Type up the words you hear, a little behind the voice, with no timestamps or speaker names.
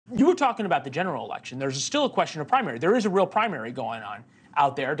You were talking about the general election. There's still a question of primary. There is a real primary going on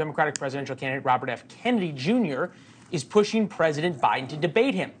out there. Democratic presidential candidate Robert F. Kennedy Jr. is pushing President Biden to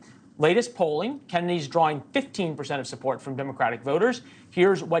debate him. Latest polling, Kennedy's drawing 15% of support from Democratic voters.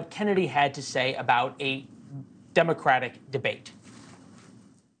 Here's what Kennedy had to say about a Democratic debate.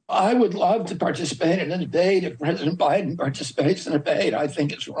 I would love to participate in a debate if President Biden participates in a debate. I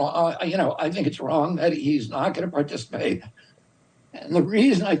think it's wrong. I think it's wrong that he's not going to participate. And the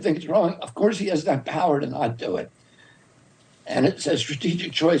reason I think it's wrong, of course, he has that power to not do it. And it's a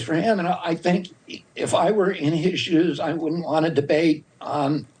strategic choice for him. And I think if I were in his shoes, I wouldn't want to debate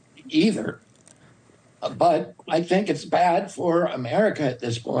on either. But I think it's bad for America at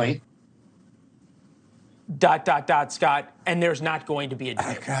this point. ... Scott, and there's not going to be a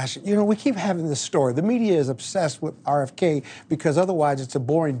debate. Oh, gosh, we keep having this story. The media is obsessed with RFK because otherwise it's a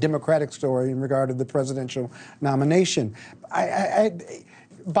boring Democratic story in regard to the presidential nomination.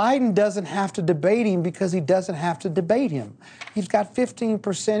 Biden doesn't have to debate him because he doesn't have to debate him. He's got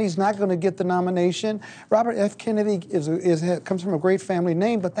 15%. He's not going to get the nomination. Robert F. Kennedy comes from a great family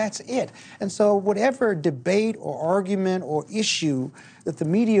name, but that's it. And so whatever debate or argument or issue that the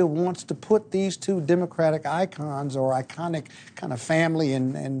media wants to put these two Democratic icons or iconic kind of family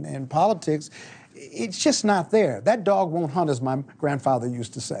in politics, it's just not there. That dog won't hunt, as my grandfather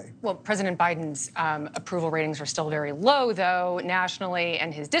used to say. Well, President Biden's approval ratings are still very low, though, nationally,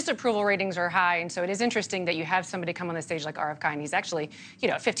 and his disapproval ratings are high. And so it is interesting that you have somebody come on the stage like RFK, and he's actually,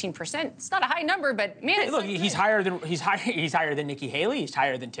 15%. It's not a high number, but man, it's look, he's higher than Nikki Haley. He's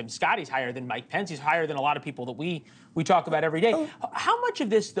higher than Tim Scott. He's higher than Mike Pence. He's higher than a lot of people that we talk about every day. How much of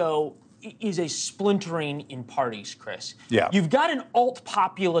this, though, is a splintering in parties, Chris? Yeah. You've got an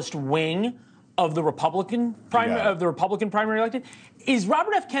alt-populist wing of the Republican primary elected. Is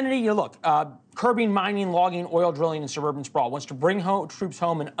Robert F. Kennedy, curbing mining, logging, oil drilling, and suburban sprawl, wants to bring troops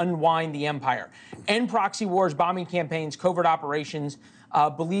home and unwind the empire, end proxy wars, bombing campaigns, covert operations,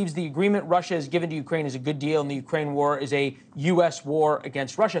 believes the agreement Russia has given to Ukraine is a good deal, and the Ukraine war is a U.S. war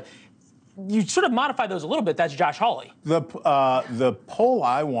against Russia. You sort of modify those a little bit. That's Josh Hawley. The poll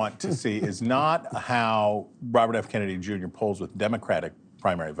I want to see is not how Robert F. Kennedy Jr. polls with Democratic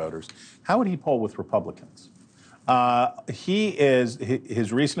primary voters. How would he poll with Republicans?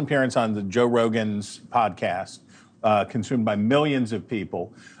 His recent appearance on the Joe Rogan's podcast, consumed by millions of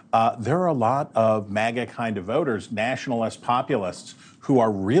people. There are a lot of MAGA kind of voters, nationalist populists, who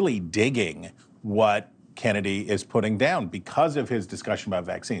are really digging what Kennedy is putting down because of his discussion about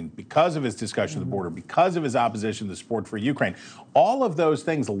vaccines, because of his discussion of the border, because of his opposition to support for Ukraine. All of those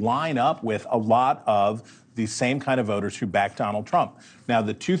things line up with a lot of the same kind of voters who back Donald Trump. Now,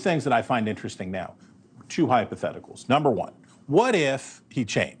 the two things that I find interesting now, two hypotheticals. Number one, what if he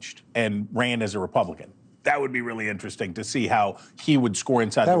changed and ran as a Republican? That would be really interesting to see how he would score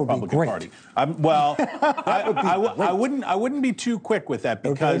inside the Republican Party. I wouldn't be too quick with that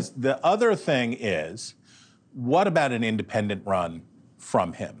because the other thing is, what about an independent run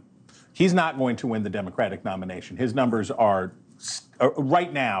from him? He's not going to win the Democratic nomination. His numbers are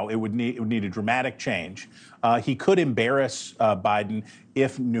right now. It would need a dramatic change. He could embarrass Biden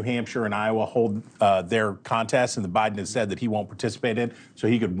if New Hampshire and Iowa hold their contests, and Biden has said that he won't participate in, so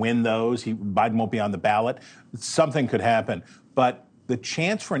he could win those. Biden won't be on the ballot. Something could happen, but the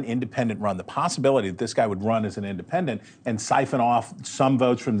chance for an independent run, the possibility that this guy would run as an independent and siphon off some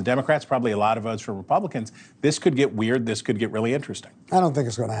votes from the Democrats, probably a lot of votes from Republicans, this could get weird. This could get really interesting. I don't think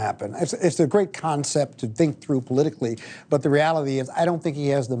it's going to happen. It's a great concept to think through politically, but the reality is I don't think he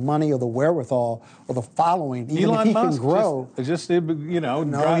has the money or the wherewithal or the following. Even Elon he Musk can grow. he hosted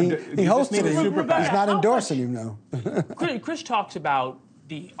it. He's not endorsing him, no. Chris talks about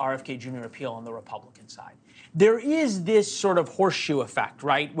the RFK Jr. appeal on the Republican side. There is this sort of horseshoe effect,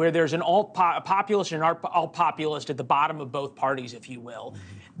 right, where there's an alt-populist and an alt-populist at the bottom of both parties, if you will,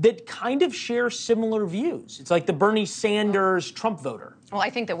 that kind of share similar views. It's like the Bernie Sanders Trump voter. Well, I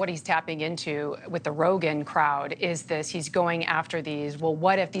think that what he's tapping into with the Rogan crowd is this. He's going after these,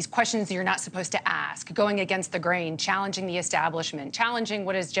 what if these questions that you're not supposed to ask, going against the grain, challenging the establishment, challenging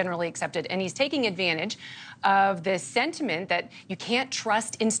what is generally accepted. And he's taking advantage of this sentiment that you can't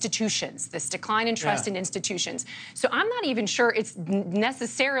trust institutions, this decline in trust in institutions. So I'm not even sure it's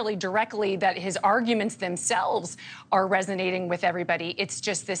necessarily directly that his arguments themselves are resonating with everybody. It's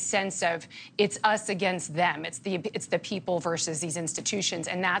just this sense of it's us against them. It's the people versus these institutions.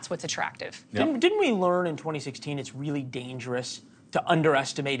 And that's what's attractive. Yep. Didn't we learn in 2016 it's really dangerous to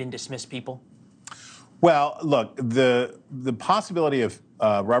underestimate and dismiss people? Well, look, the possibility of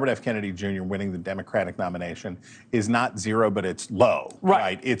Robert F. Kennedy Jr. winning the Democratic nomination is not zero, but it's low.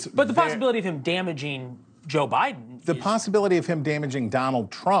 Right. But the possibility of him damaging Joe Biden. The possibility of him damaging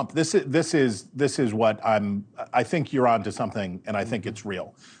Donald Trump. This is what I think you're onto something, and I think it's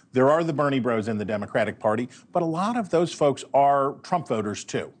real. There are the Bernie bros in the Democratic Party, but a lot of those folks are Trump voters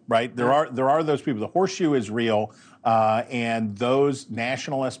too, right? There are those people. The horseshoe is real, and those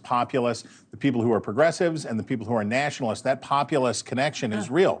nationalists, populists, the people who are progressives and the people who are nationalists, that populist connection is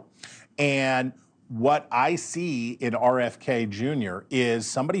real. And what I see in RFK Jr. is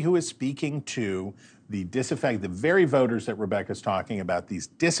somebody who is speaking to the disaffected, the very voters that Rebecca's talking about, these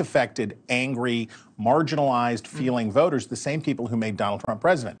disaffected, angry, marginalized feeling voters, the same people who made Donald Trump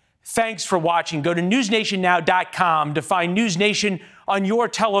president. Thanks for watching. Go to newsnationnow.com to find News Nation on your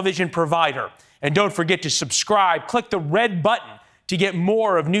television provider. And don't forget to subscribe. Click the red button to get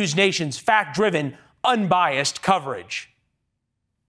more of News Nation's fact-driven, unbiased coverage.